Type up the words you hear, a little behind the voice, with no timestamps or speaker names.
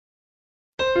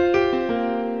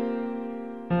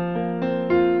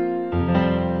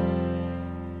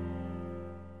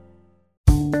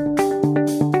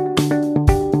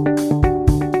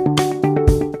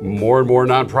and more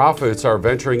nonprofits are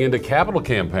venturing into capital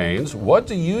campaigns. What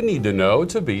do you need to know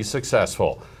to be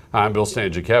successful? I'm Bill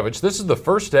Stanczykiewicz. This is the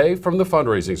first day from the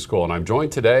fundraising school, and I'm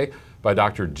joined today by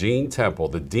Dr. Gene Temple,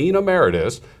 the Dean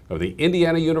Emeritus of the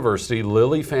Indiana University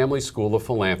Lilly Family School of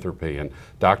Philanthropy. And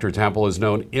Dr. Temple is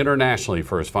known internationally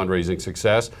for his fundraising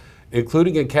success,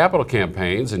 including in capital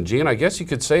campaigns. And Gene, I guess you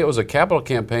could say it was a capital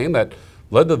campaign that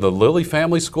led to the Lilly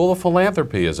Family School of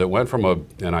Philanthropy, as it went from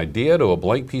an idea to a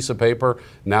blank piece of paper,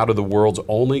 now to the world's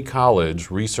only college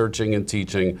researching and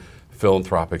teaching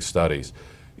philanthropic studies.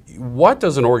 What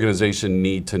does an organization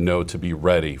need to know to be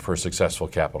ready for a successful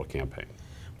capital campaign?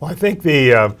 Well, I think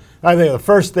the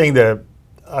first thing to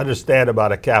understand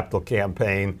about a capital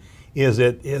campaign is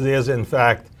it is in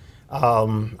fact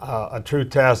a true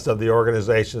test of the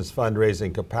organization's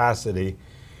fundraising capacity,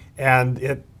 and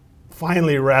it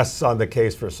finally rests on the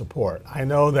case for support. I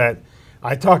know that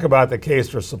I talk about the case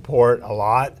for support a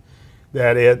lot,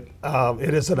 that it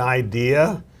is an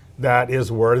idea that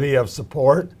is worthy of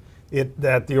support,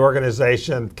 that the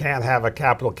organization can't have a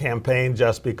capital campaign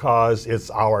just because it's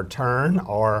our turn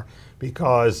or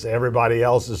because everybody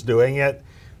else is doing it,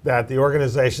 that the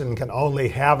organization can only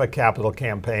have a capital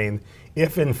campaign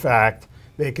if in fact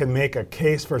they can make a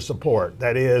case for support.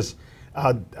 That is,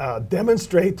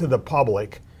 demonstrate to the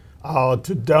public,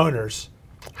 to donors,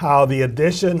 how the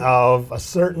addition of a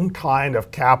certain kind of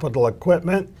capital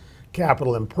equipment,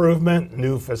 capital improvement,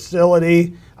 new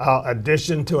facility,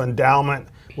 addition to endowment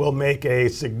will make a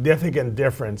significant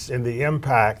difference in the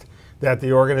impact that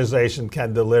the organization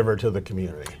can deliver to the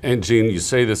community. And Gene, you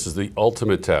say this is the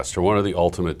ultimate test, or one of the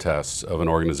ultimate tests of an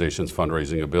organization's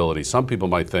fundraising ability. Some people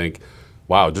might think,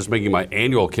 wow, just making my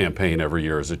annual campaign every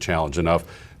year is a challenge enough.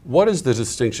 What is the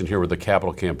distinction here with the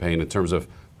capital campaign in terms of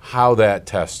how that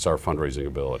tests our fundraising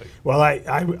ability? Well,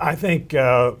 I think,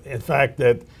 in fact,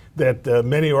 that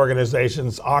many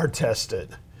organizations are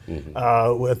tested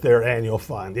with their annual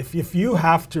fund. If you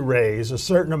have to raise a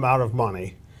certain amount of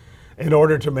money in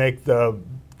order to make the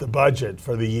budget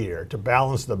for the year, to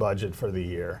balance the budget for the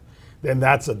year, then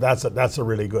that's a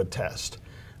really good test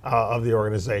of the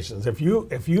organizations. If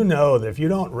you know that if you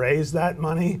don't raise that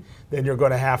money, then you're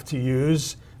going to have to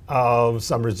use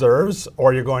some reserves,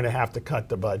 or you're going to have to cut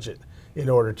the budget in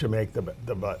order to make the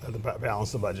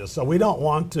balance the budget. So we don't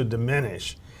want to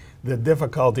diminish the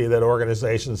difficulty that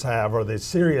organizations have, or the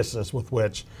seriousness with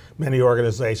which many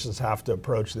organizations have to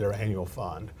approach their annual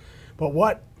fund. But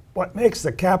what makes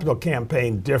the capital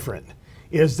campaign different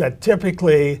is that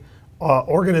typically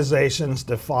organizations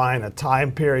define a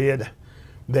time period,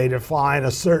 they define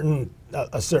a certain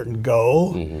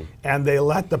goal, and they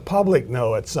let the public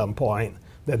know at some point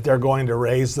that they're going to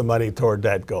raise the money toward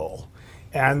that goal.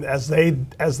 And as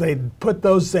they put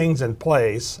those things in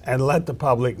place and let the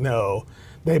public know,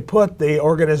 they put the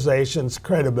organization's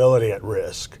credibility at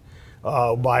risk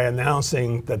by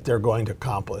announcing that they're going to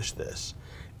accomplish this.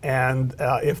 And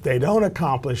if they don't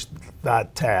accomplish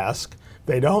that task,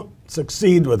 they don't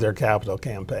succeed with their capital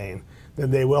campaign,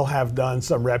 then they will have done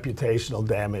some reputational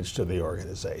damage to the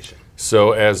organization.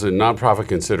 So as a nonprofit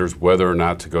considers whether or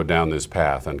not to go down this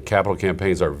path, and capital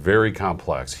campaigns are very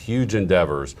complex, huge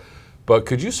endeavors, but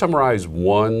could you summarize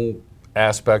one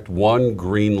aspect, one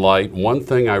green light, one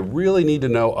thing I really need to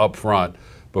know up front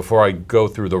before I go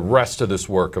through the rest of this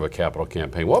work of a capital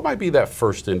campaign? What might be that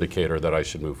first indicator that I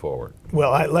should move forward?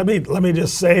 Well, let me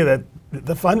just say that in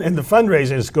the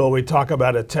fundraising school, we talk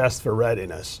about a test for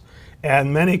readiness.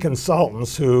 And many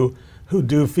consultants who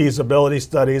do feasibility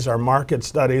studies or market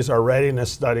studies or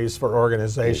readiness studies for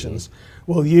organizations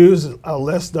will use a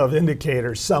list of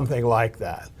indicators, something like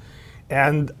that.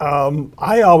 And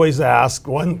I always ask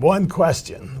one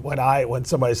question when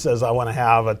somebody says, I want to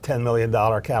have a $10 million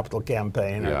capital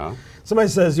campaign. Yeah. Somebody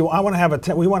says, we want to have a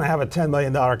 $10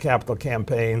 million capital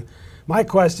campaign. My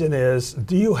question is,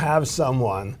 do you have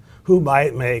someone who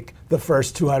might make the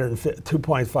first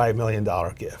 $2.5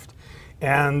 million gift?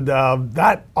 And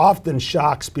that often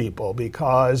shocks people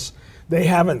because they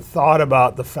haven't thought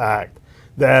about the fact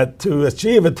that to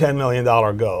achieve a $10 million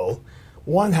goal,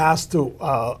 one has to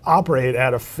operate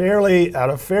at a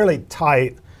fairly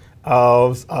tight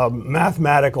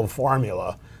mathematical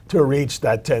formula to reach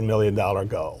that $10 million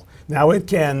goal. Now it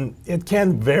can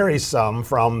vary some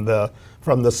from the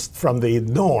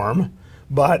norm,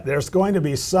 but there's going to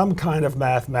be some kind of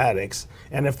mathematics.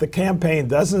 And if the campaign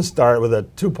doesn't start with a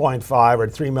 $2.5 or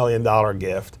 $3 million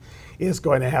gift, is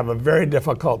going to have a very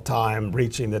difficult time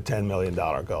reaching the $10 million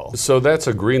goal. So that's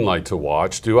a green light to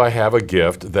watch. Do I have a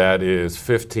gift that is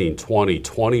 15, 20,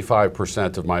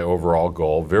 25% of my overall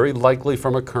goal, very likely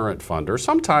from a current funder,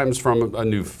 sometimes from a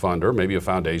new funder, maybe a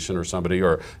foundation or somebody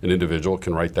or an individual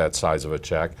can write that size of a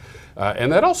check.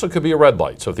 And that also could be a red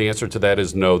light. So if the answer to that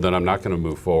is no, then I'm not going to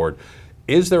move forward.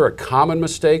 Is there a common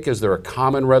mistake? Is there a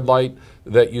common red light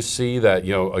that you see that,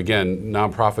 again,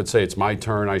 nonprofits say it's my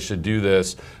turn, I should do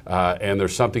this, and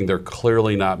there's something they're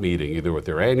clearly not meeting, either with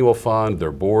their annual fund,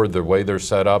 their board, the way they're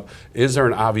set up? Is there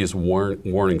an obvious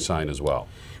warning sign as well?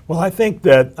 Well, I think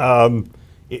that,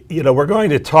 we're going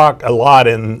to talk a lot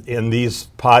in these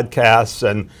podcasts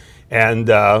and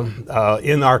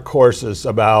in our courses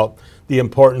about the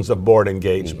importance of board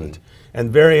engagement. Mm-hmm. And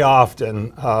very often,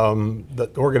 the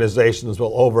organizations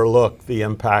will overlook the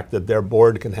impact that their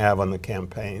board can have on the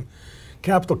campaign.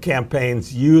 Capital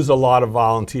campaigns use a lot of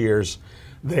volunteers.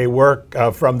 They work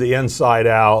from the inside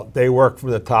out. They work from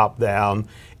the top down.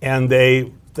 And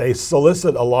they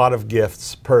solicit a lot of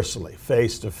gifts personally,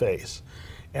 face to face.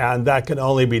 And that can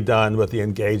only be done with the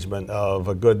engagement of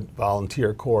a good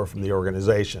volunteer core from the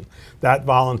organization. That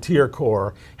volunteer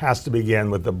core has to begin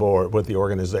with the board, with the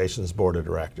organization's board of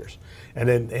directors. And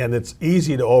it's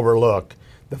easy to overlook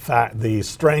the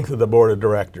strength of the board of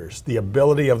directors, the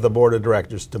ability of the board of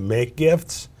directors to make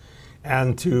gifts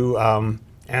and to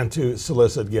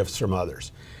solicit gifts from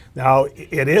others. Now,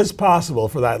 it is possible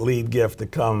for that lead gift to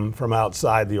come from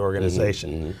outside the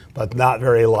organization, but not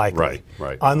very likely,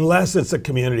 right. Unless it's a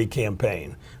community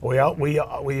campaign.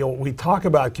 We talk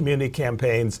about community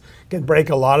campaigns can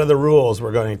break a lot of the rules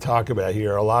we're going to talk about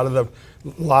here, a lot of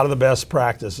the best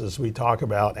practices we talk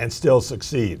about, and still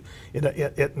succeed.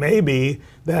 It may be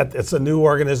that it's a new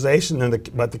organization,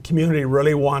 but the community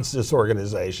really wants this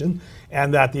organization,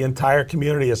 and that the entire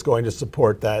community is going to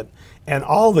support that. And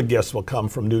all the gifts will come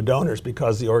from new donors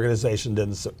because the organization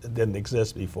didn't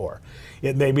exist before.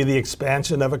 It may be the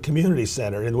expansion of a community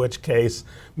center, in which case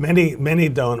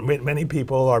many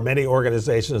people or many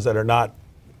organizations that are not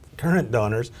current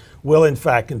donors will in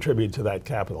fact contribute to that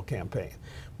capital campaign.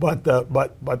 But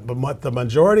the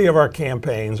majority of our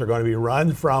campaigns are going to be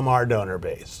run from our donor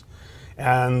base.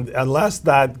 And unless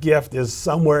that gift is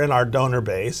somewhere in our donor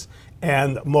base,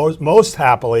 and most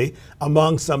happily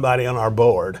among somebody on our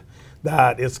board,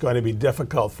 that it's going to be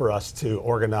difficult for us to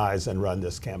organize and run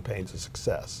this campaign to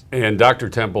success. And Dr.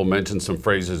 Temple mentioned some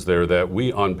phrases there that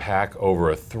we unpack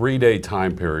over a 3-day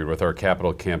time period with our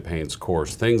Capital Campaigns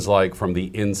course. Things like from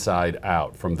the inside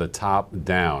out, from the top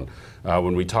down.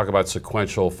 When we talk about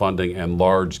sequential funding and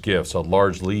large gifts, a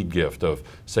large lead gift of,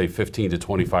 say, 15 to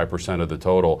 25% of the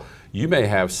total, you may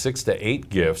have 6 to 8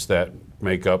 gifts that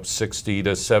make up 60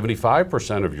 to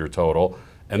 75% of your total.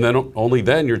 And then only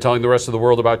then you're telling the rest of the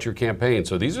world about your campaign.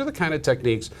 So these are the kind of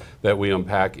techniques that we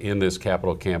unpack in this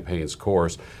Capital Campaigns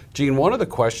course. Gene, one of the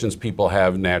questions people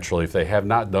have naturally, if they have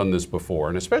not done this before,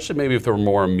 and especially maybe if they're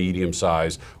more a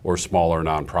medium-sized or smaller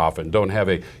nonprofit and don't have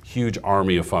a huge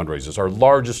army of fundraisers. Our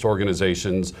largest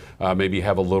organizations maybe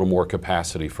have a little more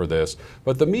capacity for this.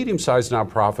 But the medium-sized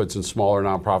nonprofits and smaller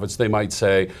nonprofits, they might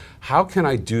say, how can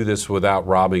I do this without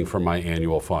robbing from my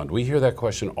annual fund? We hear that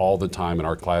question all the time in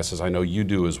our classes. I know you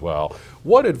do as well.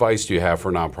 What advice do you have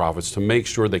for nonprofits to make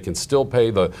sure they can still pay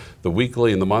the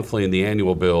weekly and the monthly and the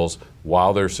annual bills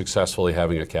while they're successfully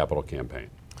having a capital campaign?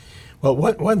 Well,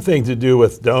 one thing to do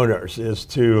with donors is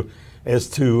to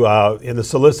in the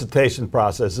solicitation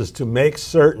process is to make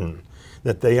certain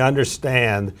that they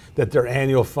understand that their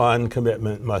annual fund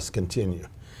commitment must continue.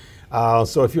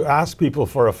 So if you ask people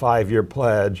for a 5-year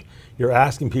pledge, you're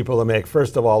asking people to make,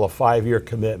 first of all, a 5-year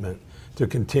commitment to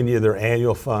continue their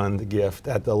annual fund gift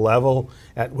at the level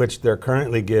at which they're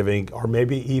currently giving, or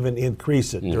maybe even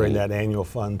increase it during that annual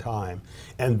fund time.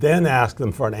 And then ask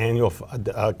them for an annual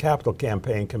capital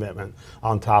campaign commitment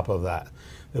on top of that.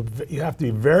 You have to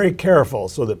be very careful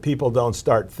so that people don't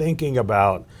start thinking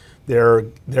about their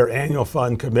annual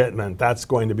fund commitment. That's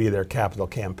going to be their capital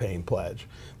campaign pledge.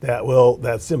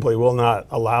 That simply will not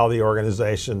allow the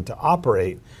organization to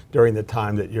operate during the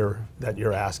time that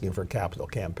you're asking for capital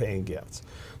campaign gifts.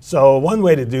 So one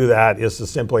way to do that is to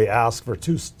simply ask for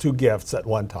two gifts at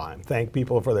one time. Thank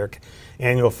people for their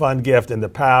annual fund gift in the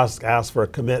past, ask for a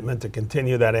commitment to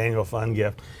continue that annual fund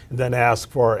gift, and then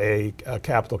ask for a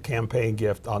capital campaign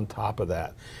gift on top of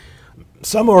that.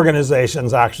 Some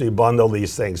organizations actually bundle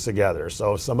these things together.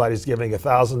 So if somebody's giving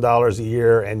 $1,000 a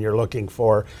year and you're looking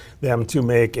for them to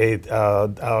make a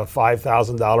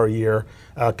 $5,000 a year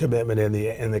commitment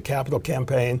in the capital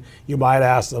campaign, you might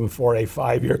ask them for a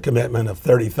 5-year commitment of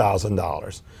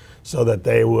 $30,000. so that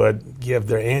they would give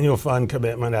their annual fund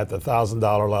commitment at the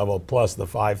 $1,000 level plus the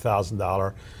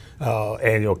 $5,000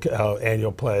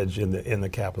 annual pledge in the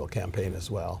capital campaign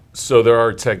as well. So there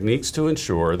are techniques to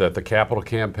ensure that the capital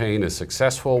campaign is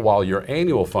successful while your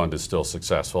annual fund is still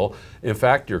successful. In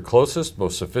fact, your closest,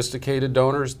 most sophisticated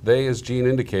donors, they, as Gene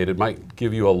indicated, might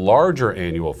give you a larger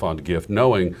annual fund gift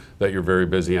knowing that you're very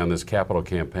busy on this capital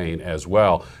campaign as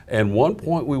well. And one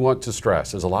point we want to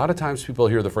stress is a lot of times people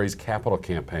hear the phrase capital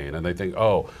campaign and they think,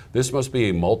 oh, this must be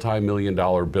a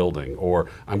multi-million-dollar building,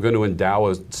 or I'm going to endow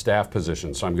a staff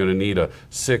position, so I'm going to need a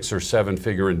 6 or 7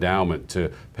 figure endowment to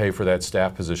pay for that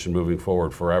staff position moving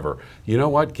forward forever. You know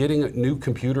what? Getting new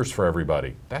computers for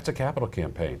everybody, that's a capital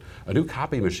campaign. A new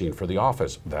copy machine for the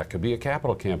office, that could be a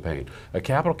capital campaign. A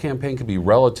capital campaign could be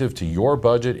relative to your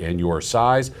budget and your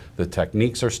size. The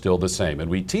techniques are still the same,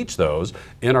 and we teach those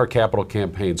in our capital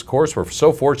campaigns course. We're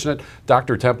so fortunate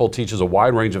Dr. Temple teaches a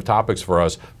wide range of topics for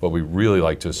us, but we really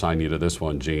like to assign you to this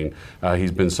one, Gene.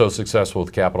 He's been so successful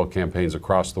with capital campaigns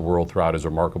across the world throughout his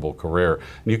remarkable career.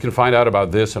 And you can find out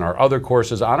about this and our other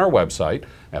courses on our website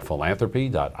at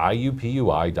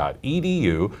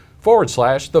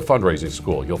philanthropy.iupui.edu/the fundraising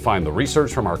school. You'll find the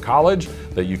research from our college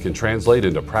that you can translate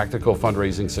into practical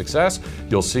fundraising success.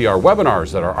 You'll see our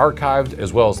webinars that are archived,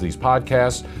 as well as these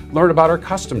podcasts. Learn about our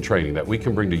custom training that we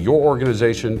can bring to your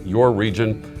organization, your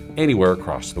region, anywhere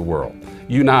across the world.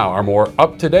 You now are more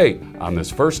up to date on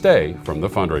this first day from the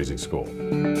fundraising school.